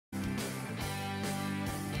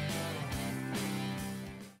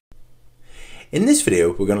In this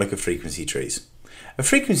video, we're going to look at frequency trees. A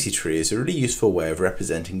frequency tree is a really useful way of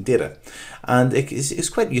representing data, and it's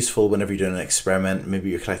quite useful whenever you're doing an experiment.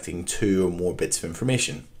 Maybe you're collecting 2 or more bits of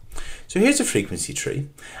information. So here's a frequency tree,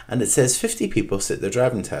 and it says 50 people sit their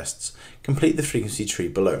driving tests. Complete the frequency tree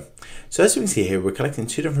below. So as we can see here, we're collecting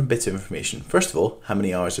 2 different bits of information. First of all, how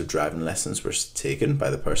many hours of driving lessons were taken by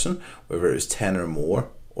the person, whether it was 10 or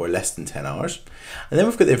more, or less than 10 hours. And then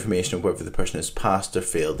we've got the information of whether the person has passed or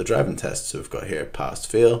failed the driving test. So we've got here pass,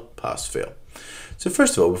 fail. So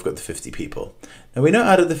first of all, we've got the 50 people. Now we know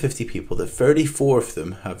out of the 50 people that 34 of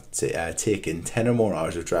them have taken 10 or more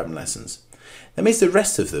hours of driving lessons. That means the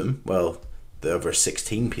rest of them, well, the other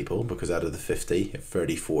 16 people, because out of the 50, if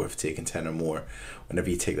 34 have taken 10 or more, whenever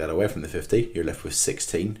you take that away from the 50, you're left with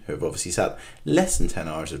 16 who have obviously sat less than 10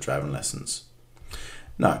 hours of driving lessons.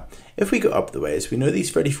 Now, if we go up the ways, we know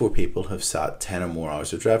these 34 people have sat 10 or more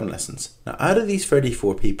hours of driving lessons. Now, out of these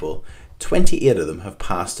 34 people, 28 of them have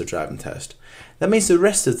passed the driving test. That means the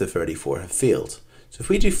rest of the 34 have failed. So if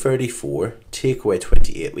we do 34, take away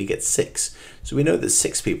 28, we get 6. So we know that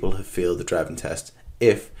 6 people have failed the driving test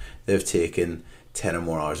if they've taken 10 or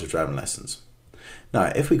more hours of driving lessons.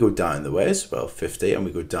 Now, if we go down the ways, well, 50, and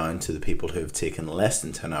we go down to the people who have taken less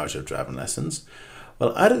than 10 hours of driving lessons,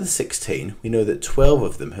 well, out of the 16, we know that 12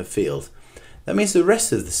 of them have failed. That means the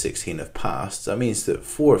rest of the 16 have passed. That means that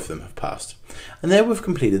 4 of them have passed. And there we've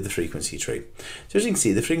completed the frequency tree. So as you can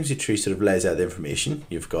see, the frequency tree sort of lays out the information.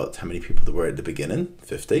 You've got how many people there were at the beginning,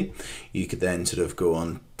 50. You could then sort of go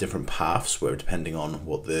on different paths where depending on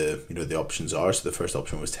what the options are. So the first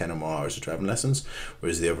option was 10 or more hours of driving lessons,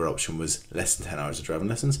 whereas the other option was less than 10 hours of driving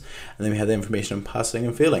lessons. And then we had the information on passing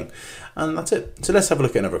and failing. And that's it. So let's have a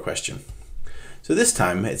look at another question. So this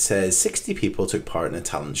time it says 60 people took part in a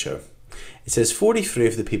talent show. It says 43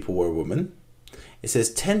 of the people were women. It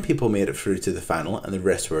says 10 people made it through to the final and the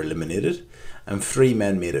rest were eliminated, and 3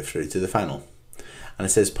 men made it through to the final. And it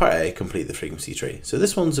says part A, complete the frequency tree. So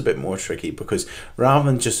this one's a bit more tricky because rather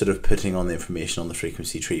than just sort of putting on the information on the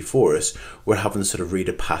frequency tree for us, we're having to sort of read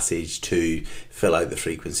a passage to fill out the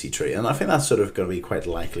frequency tree. And I think that's sort of going to be quite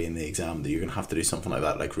likely in the exam that you're going to have to do something like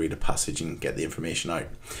that, like read a passage and get the information out.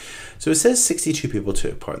 So it says 62 people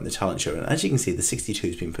took part in the talent show. And as you can see, the 62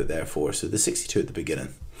 has been put there for, so the 62 at the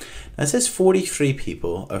beginning. Now it says 43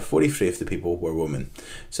 people, or 43 of the people were women.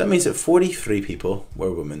 So that means that 43 people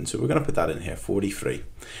were women. So we're going to put that in here, 43.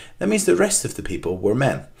 That means the rest of the people were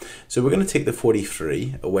men. So we're going to take the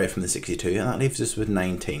 43 away from the 62, and that leaves us with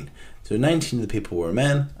 19. So 19 of the people were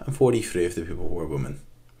men, and 43 of the people were women.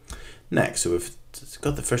 Next, so we've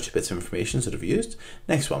got the first 2 bits of information sort of used.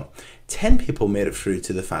 Next one, 10 people made it through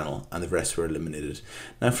to the final and the rest were eliminated.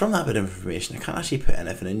 Now from that bit of information, I can't actually put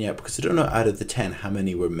anything in yet because I don't know out of the 10 how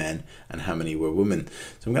many were men and how many were women.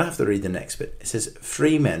 So I'm going to have to read the next bit. It says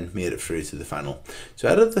 3 men made it through to the final. So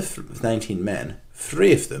out of the 19 men,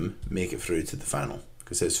 3 of them make it through to the final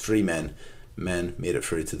because it says 3 men made it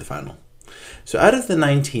through to the final. So out of the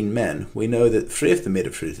 19 men, we know that 3 of them made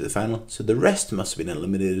it through to the final, so the rest must have been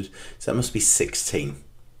eliminated, so that must be 16.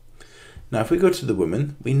 Now if we go to the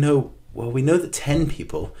women, we know that 10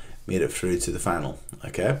 people made it through to the final,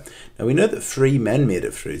 okay? Now we know that 3 men made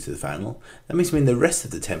it through to the final. That means the rest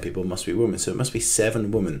of the 10 people must be women, so it must be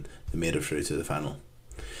 7 women that made it through to the final.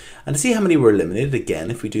 And to see how many were eliminated,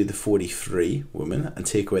 again, if we do the 43 women and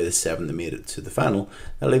take away the 7 that made it to the final,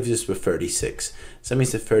 that leaves us with 36. So that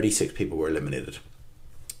means that 36 people were eliminated.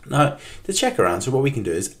 Now, to check our answer, what we can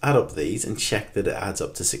do is add up these and check that it adds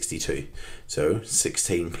up to 62. So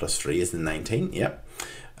 16 plus 3 is the 19, yep.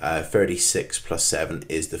 36 plus 7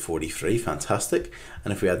 is the 43, fantastic.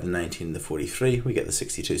 And if we add the 19 and the 43, we get the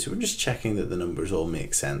 62. So we're just checking that the numbers all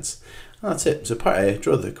make sense. And that's it. So part A,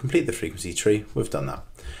 complete the frequency tree. We've done that.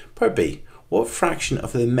 Part B, what fraction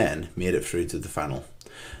of the men made it through to the final?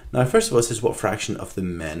 Now, first of all, it says what fraction of the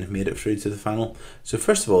men made it through to the final. So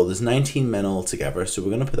first of all, there's 19 men altogether. So we're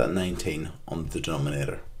going to put that 19 on the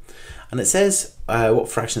denominator. And it says what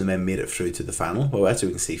fraction of the men made it through to the final. Well, as we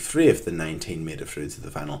can see, 3 of the 19 made it through to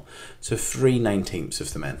the final. So 3/19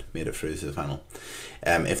 of the men made it through to the final.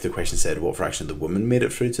 If the question said what fraction of the women made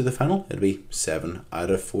it through to the final, it'd be 7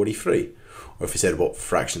 out of 43. Or if you said what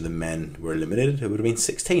fraction of the men were eliminated, it would have been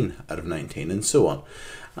 16 out of 19, and so on.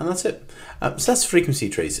 And that's it. So that's frequency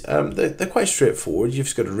trees. They're quite straightforward. You've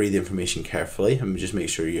just got to read the information carefully and just make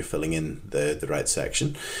sure you're filling in the right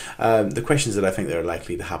section. The questions that I think that are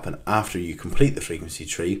likely to happen after you complete the frequency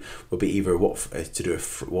tree will be either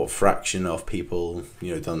what fraction of people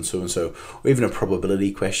done so and so, or even a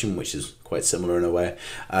probability question, which is quite similar in a way.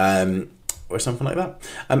 or something like that.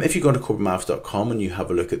 If you go to Corbettmaths.com and you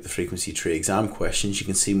have a look at the frequency tree exam questions, you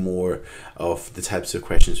can see more of the types of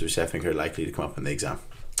questions which I think are likely to come up in the exam.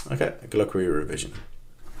 Okay, good luck with your revision.